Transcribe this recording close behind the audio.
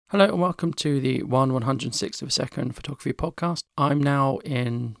Hello and welcome to the 1/106th of a second photography podcast. I'm now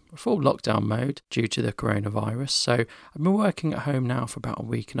in full lockdown mode due to the coronavirus, so I've been working at home now for about a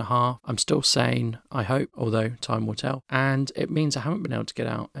week and a half. I'm still sane, I hope, although time will tell, and it means I haven't been able to get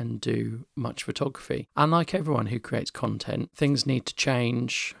out and do much photography. And like everyone who creates content, things need to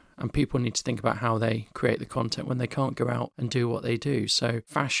change. And people need to think about how they create the content when they can't go out and do what they do. So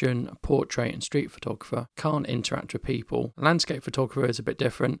fashion, portrait and street photographer can't interact with people. Landscape photographer is a bit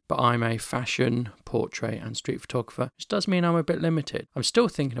different, but I'm a fashion, portrait and street photographer, which does mean I'm a bit limited. I'm still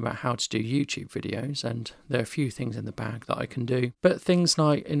thinking about how to do YouTube videos, and there are a few things in the bag that I can do. But things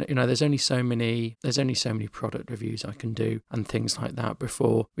like, there's only so many product reviews I can do and things like that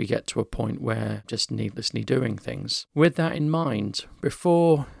before we get to a point where just needlessly doing things. With that in mind,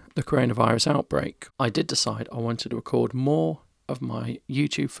 before the coronavirus outbreak, I did decide I wanted to record more of my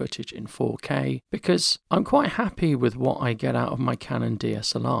YouTube footage in 4K because I'm quite happy with what I get out of my Canon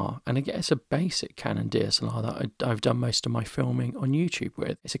DSLR, and again it's a basic Canon DSLR that I've done most of my filming on YouTube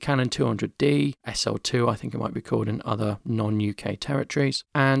with. It's a Canon 200D SL2, I think it might be called in other non-UK territories,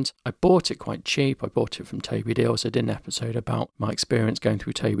 and I bought it quite cheap. I bought it from Toby Deals. I did an episode about my experience going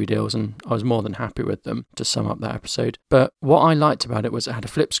through Toby Deals and I was more than happy with them, to sum up that episode. But what I liked about it was it had a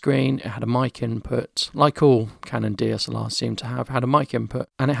flip screen, it had a mic input, like all Canon DSLRs seem to have, had a mic input,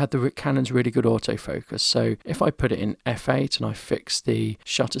 and it had the Canon's really good autofocus. So if I put it in f8 and I fix the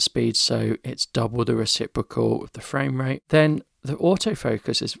shutter speed so it's double the reciprocal of the frame rate, then the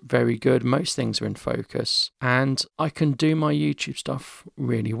autofocus is very good. Most things are in focus and I can do my YouTube stuff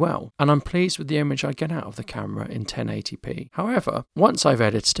really well. And I'm pleased with the image I get out of the camera in 1080p. However, once I've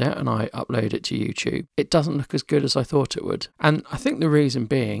edited it and I upload it to YouTube, it doesn't look as good as I thought it would. And I think the reason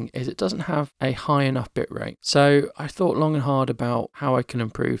being is it doesn't have a high enough bitrate. So I thought long and hard about how I can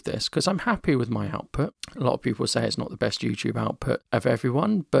improve this because I'm happy with my output. A lot of people say it's not the best YouTube output of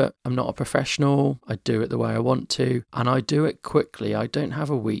everyone, but I'm not a professional. I do it the way I want to, and I do it quickly. I don't have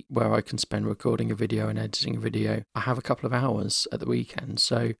a week where I can spend recording a video and editing a video. I have a couple of hours at the weekend.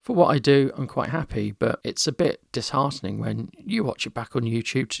 So for what I do, I'm quite happy, but it's a bit disheartening when you watch it back on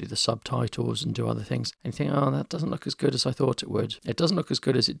YouTube to do the subtitles and do other things and you think, oh, that doesn't look as good as I thought it would. It doesn't look as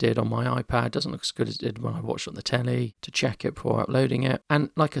good as it did on my iPad. It doesn't look as good as it did when I watched it on the telly to check it before uploading it.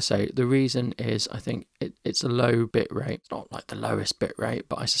 And like I say, the reason is I think it's a low bit rate. It's not like the lowest bit rate,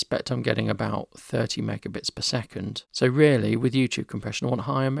 but I suspect I'm getting about 30 megabits per second. So really, with YouTube compression, I want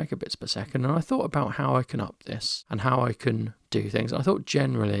higher megabits per second. And I thought about how I can up this and how I can do things. I thought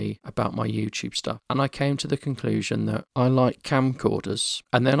generally about my YouTube stuff. And I came to the conclusion that I like camcorders.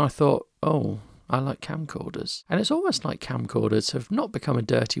 And then I thought, I like camcorders. And it's almost like camcorders have not become a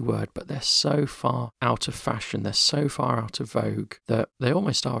dirty word, but they're so far out of fashion, they're so far out of vogue that they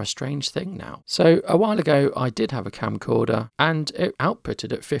almost are a strange thing now. So a while ago, I did have a camcorder and it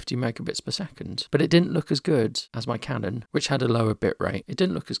outputted at 50 megabits per second, but it didn't look as good as my Canon, which had a lower bit rate. It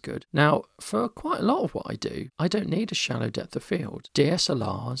didn't look as good. Now, for quite a lot of what I do, I don't need a shallow depth of field.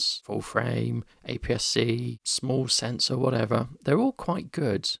 DSLRs, full frame, APS-C, small sensor, whatever, they're all quite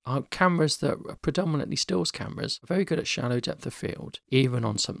good. Cameras that predominantly stills cameras are very good at shallow depth of field. Even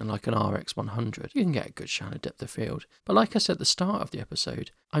on something like an RX100, you can get a good shallow depth of field. But like I said at the start of the episode,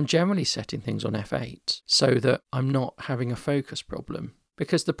 I'm generally setting things on f8 so that I'm not having a focus problem.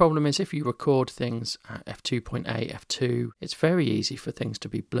 Because the problem is if you record things at f2.8, f2, it's very easy for things to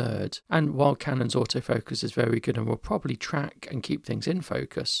be blurred. And while Canon's autofocus is very good and will probably track and keep things in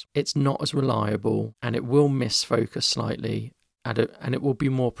focus, it's not as reliable and it will miss focus slightly. And it will be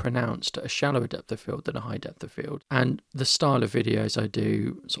more pronounced at a shallower depth of field than a high depth of field. And the style of videos I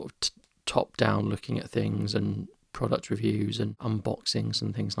do, sort of top down looking at things and product reviews and unboxings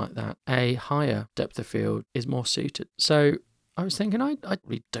and things like that, a higher depth of field is more suited. So I was thinking I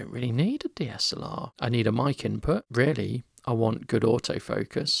really don't really need a DSLR. I need a mic input, really. I want good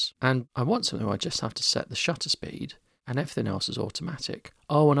autofocus and I want something where I just have to set the shutter speed and everything else is automatic.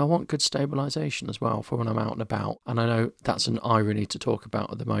 Oh, and I want good stabilization as well for when I'm out and about. And I know that's an irony to talk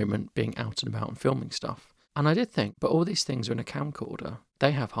about at the moment, being out and about and filming stuff. And I did think, but all these things are in a camcorder.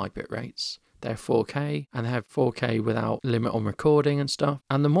 They have high bit rates. They're 4K and they have 4K without limit on recording and stuff.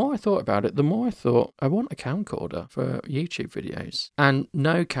 And the more I thought about it, the more I thought I want a camcorder for YouTube videos. And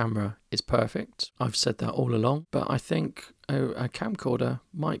no camera is perfect. I've said that all along, but I think a camcorder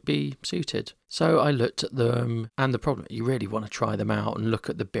might be suited. So I looked at them, and the problem, you really want to try them out and look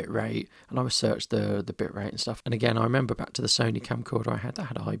at the bit rate, and I researched the bit rate and stuff. And again, I remember back to the Sony camcorder I had, that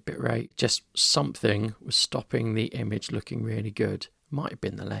had a high bit rate. Just something was stopping the image looking really good. Might have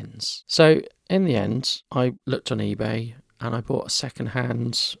been the lens. So in the end, I looked on eBay and I bought a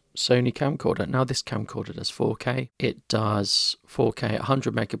second-hand Sony camcorder. Now this camcorder does 4K. It does 4K at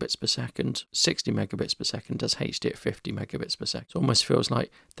 100 megabits per second, 60 megabits per second, does HD at 50 megabits per second. It almost feels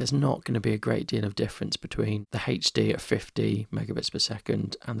like there's not going to be a great deal of difference between the HD at 50 megabits per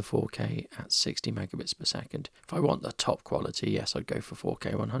second and the 4K at 60 megabits per second. If I want the top quality, yes, I'd go for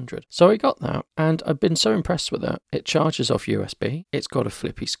 4K 100. So I got that, and I've been so impressed with it. It charges off USB. It's got a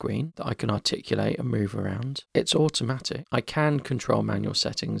flippy screen that I can articulate and move around. It's automatic. I can control manual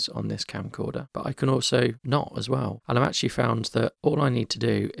settings on this camcorder, but I can also not as well. And I've actually found that all I need to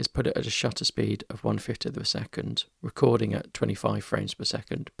do is put it at a shutter speed of 1/5 of a second, recording at 25 frames per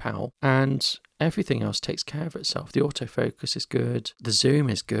second, PAL, and everything else takes care of itself. The autofocus is good, the zoom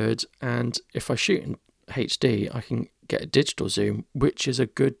is good, and if I shoot in HD, I can get a digital zoom, which is a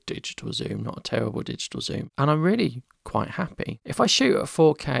good digital zoom, not a terrible digital zoom. And I'm really quite happy. If I shoot at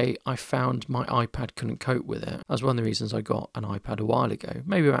 4K, I found my iPad couldn't cope with it. That was one of the reasons I got an iPad a while ago,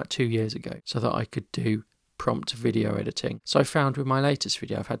 maybe about 2 years ago, so that I could do prompt video editing. So I found with my latest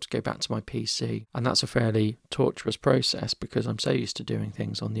video, I've had to go back to my PC, and that's a fairly torturous process because I'm so used to doing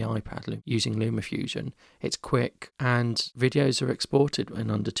things on the iPad using LumaFusion. It's quick, and videos are exported in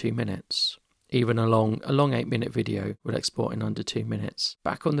under 2 minutes. Even a long 8-minute video will export in under 2 minutes.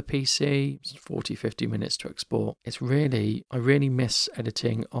 Back on the PC, it's 40-50 minutes to export. I really miss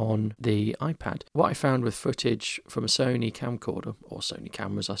editing on the iPad. What I found with footage from a Sony camcorder, or Sony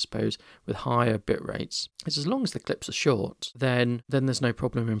cameras I suppose, with higher bit rates, is as long as the clips are short, then there's no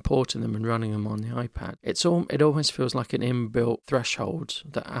problem importing them and running them on the iPad. It almost feels like an inbuilt threshold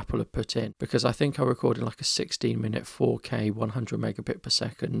that Apple have put in, because I think I recorded like a 16-minute 4K 100 megabit per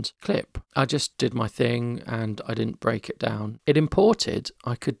second clip. I just did my thing and I didn't break it down. It imported,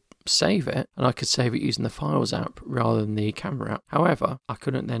 I could save it, and I could save it using the Files app rather than the Camera app. However, I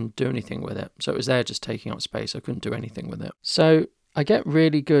couldn't then do anything with it. So it was there just taking up space. I couldn't do anything with it. So I get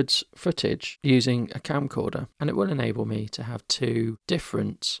really good footage using a camcorder, and it will enable me to have 2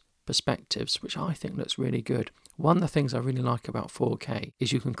 different perspectives, which I think looks really good. One of the things I really like about 4K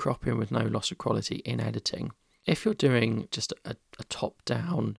is you can crop in with no loss of quality in editing. If you're doing just a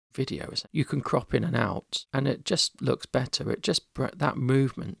top-down video, you can crop in and out, and it just looks better. That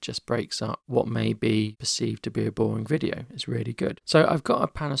movement just breaks up what may be perceived to be a boring video. It's really good. So I've got a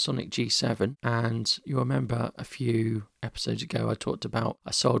Panasonic G7, and you remember a few episodes ago I talked about I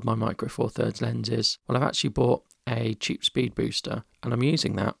sold my Micro Four Thirds lenses. Well, I've actually bought a cheap speed booster, and I'm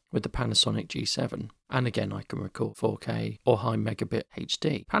using that with the Panasonic G7. And again, I can record 4K or high megabit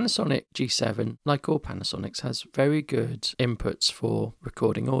HD. Panasonic G7, like all Panasonics, has very good inputs for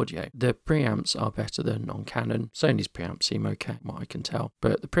recording audio. The preamps are better than on Canon. Sony's preamps seem okay, from what I can tell.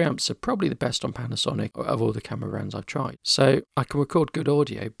 But the preamps are probably the best on Panasonic of all the camera brands I've tried. So I can record good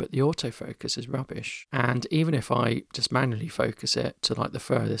audio, but the autofocus is rubbish. And even if I just manually focus it to like the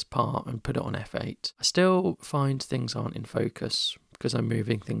furthest part and put it on f8, I still find things aren't in focus because I'm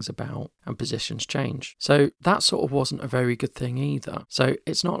moving things about and positions change. So that sort of wasn't a very good thing either. So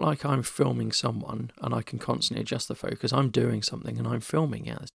it's not like I'm filming someone and I can constantly adjust the focus. I'm doing something and I'm filming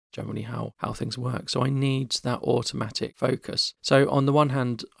it. That's generally how things work. So I need that automatic focus. So on the one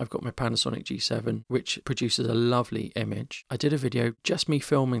hand, I've got my Panasonic G7, which produces a lovely image. I did a video just me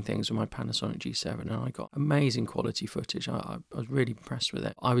filming things with my Panasonic G7, and I got amazing quality footage. I was really impressed with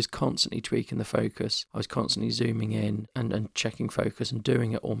it. I was constantly tweaking the focus. I was constantly zooming in and checking focus and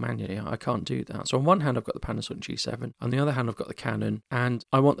doing it all manually. I can't do that. So on one hand, I've got the Panasonic G7. On the other hand, I've got the Canon, and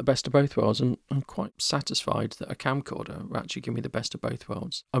I want the best of both worlds, and I'm quite satisfied that a camcorder will actually give me the best of both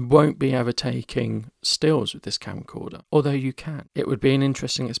worlds. I won't be ever taking stills with this camcorder, although you can. It would be an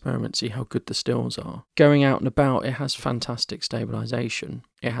interesting experiment to see how good the stills are. Going out and about, it has fantastic stabilization.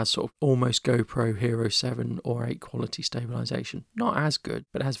 It has sort of almost GoPro Hero 7 or 8 quality stabilization. Not as good,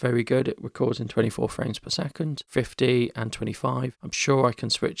 but it has very good. It records in 24 frames per second, 50 and 25. I'm sure I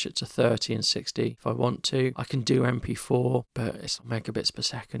can switch it to 30 and 60 if I want to. I can do MP4, but it's megabits per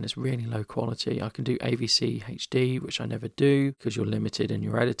second. It's really low quality. I can do AVC HD, which I never do because you're limited in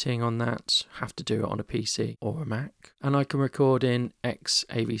your editing on that. Have to do it on a PC or a Mac. And I can record in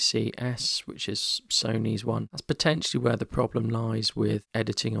XAVC-S, which is Sony's one. That's potentially where the problem lies with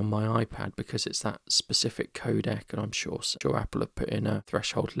editing on my iPad, because it's that specific codec, and I'm sure Apple have put in a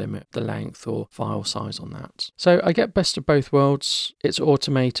threshold limit, the length or file size on that. So I get best of both worlds. It's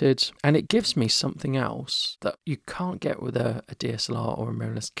automated, and it gives me something else that you can't get with a DSLR or a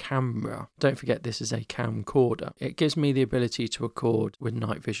mirrorless camera. Don't forget, this is a camcorder. It gives me the ability to record with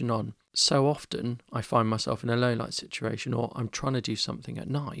night vision on. So often I find myself in a low light situation, or I'm trying to do something at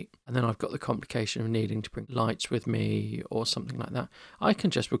night, and then I've got the complication of needing to bring lights with me or something like that. I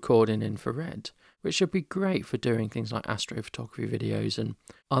can just record in infrared, which should be great for doing things like astrophotography videos and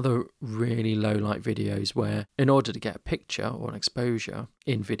other really low light videos where in order to get a picture or an exposure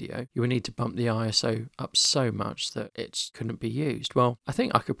in video, you would need to bump the ISO up so much that it couldn't be used. Well, I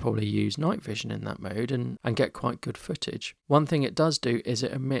think I could probably use night vision in that mode and get quite good footage. One thing it does do is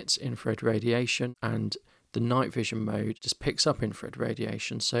it emits infrared radiation, and the night vision mode just picks up infrared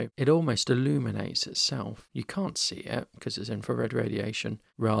radiation, so it almost illuminates itself. You can't see it because it's infrared radiation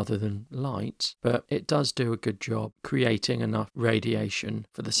rather than light, but it does do a good job creating enough radiation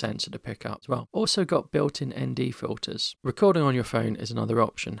for the sensor to pick up as well. Also got built-in ND filters. Recording on your phone is another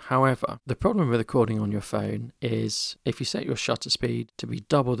option. However, the problem with recording on your phone is if you set your shutter speed to be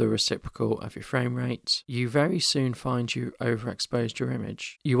double the reciprocal of your frame rate, you very soon find you overexposed your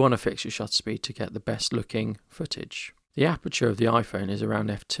image. You want to fix your shutter speed to get the best looking footage. The aperture of the iPhone is around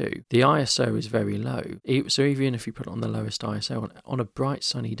f2. The ISO is very low, so even if you put it on the lowest ISO, on a bright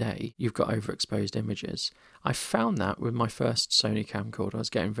sunny day, you've got overexposed images. I found that with my first Sony camcorder. I was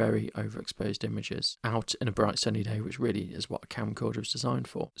getting very overexposed images out in a bright sunny day, which really is what a camcorder is designed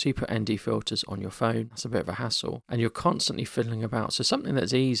for. So you put ND filters on your phone, that's a bit of a hassle, and you're constantly fiddling about. So something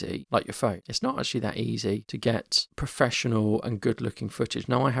that's easy, like your phone, it's not actually that easy to get professional and good looking footage.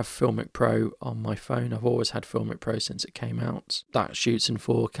 Now I have Filmic Pro on my phone. I've always had Filmic Pro since it came out. That shoots in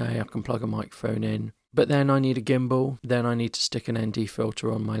 4K, I can plug a microphone in. But then I need a gimbal, then I need to stick an ND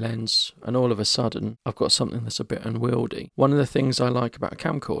filter on my lens, and all of a sudden I've got something that's a bit unwieldy. One of the things I like about a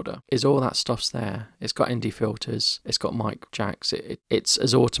camcorder is all that stuff's there. It's got ND filters, it's got mic jacks, it's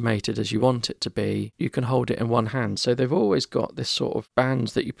as automated as you want it to be. You can hold it in one hand, so they've always got this sort of band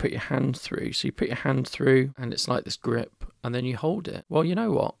that you put your hand through. So you put your hand through and it's like this grip, and then you hold it. Well, you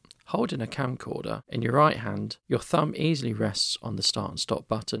know what? Holding a camcorder in your right hand, your thumb easily rests on the start and stop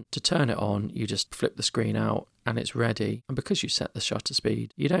button. To turn it on, you just flip the screen out and it's ready. And because you set the shutter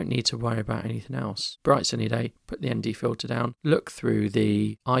speed, you don't need to worry about anything else. Bright sunny day, put the ND filter down, look through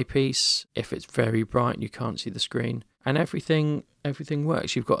the eyepiece. If it's very bright and you can't see the screen, and everything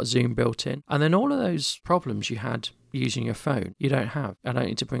works. You've got a zoom built in. And then all of those problems you had using your phone, you don't have. I don't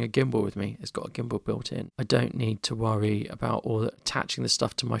need to bring a gimbal with me. It's got a gimbal built in. I don't need to worry about attaching the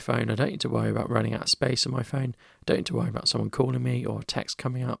stuff to my phone. I don't need to worry about running out of space on my phone. I don't need to worry about someone calling me or a text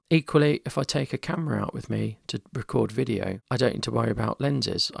coming up. Equally, if I take a camera out with me to record video, I don't need to worry about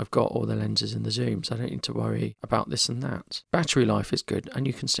lenses. I've got all the lenses in the zoom, so I don't need to worry about this and that. Battery life is good, and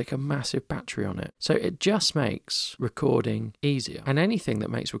you can stick a massive battery on it. So it just makes recording easier. And anything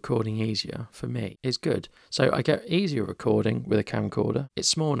that makes recording easier for me is good. So I get easier recording with a camcorder. It's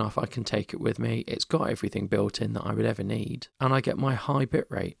small enough I can take it with me. It's got everything built in that I would ever need. And I get my high bit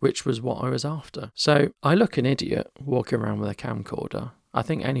rate, which was what I was after. So I look an idiot walking around with a camcorder. I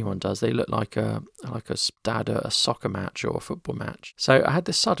think anyone does. They look like a dad at a soccer match or a football match. So I had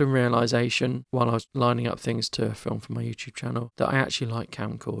this sudden realization while I was lining up things to film for my YouTube channel that I actually like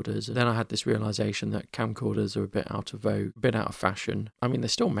camcorders. And then I had this realization that camcorders are a bit out of vogue, a bit out of fashion. I mean, they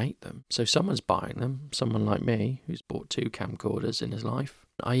still make them. So someone's buying them. Someone like me who's bought 2 camcorders in his life.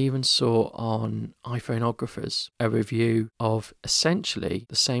 I even saw on iPhoneographers a review of essentially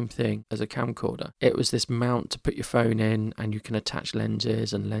the same thing as a camcorder. It was this mount to put your phone in, and you can attach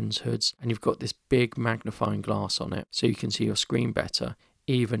lenses and lens hoods, and you've got this big magnifying glass on it so you can see your screen better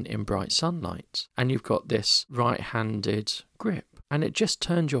even in bright sunlight. And you've got this right-handed grip, and it just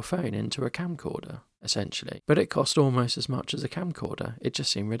turns your phone into a camcorder essentially. But it cost almost as much as a camcorder. It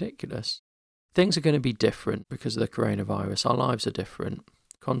just seemed ridiculous. Things are going to be different because of the coronavirus. Our lives are different.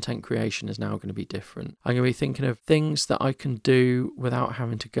 Content creation is now going to be different. I'm going to be thinking of things that I can do without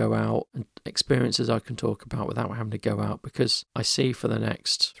having to go out, and experiences I can talk about without having to go out, because I see for the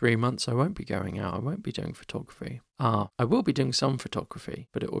next 3 months I won't be going out. I won't be doing photography. I will be doing some photography,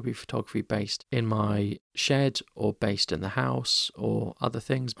 but it will be photography based in my shed or based in the house or other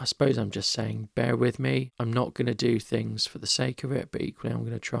things. I suppose I'm just saying, bear with me. I'm not going to do things for the sake of it, but equally I'm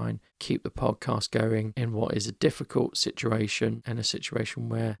going to try and keep the podcast going in what is a difficult situation, and a situation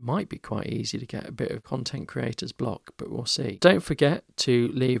where it might be quite easy to get a bit of content creator's block, but we'll see. Don't forget to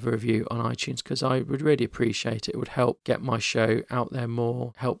leave a review on iTunes, because I would really appreciate it. It would help get my show out there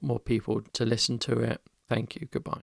more, help more people to listen to it. Thank you. Goodbye.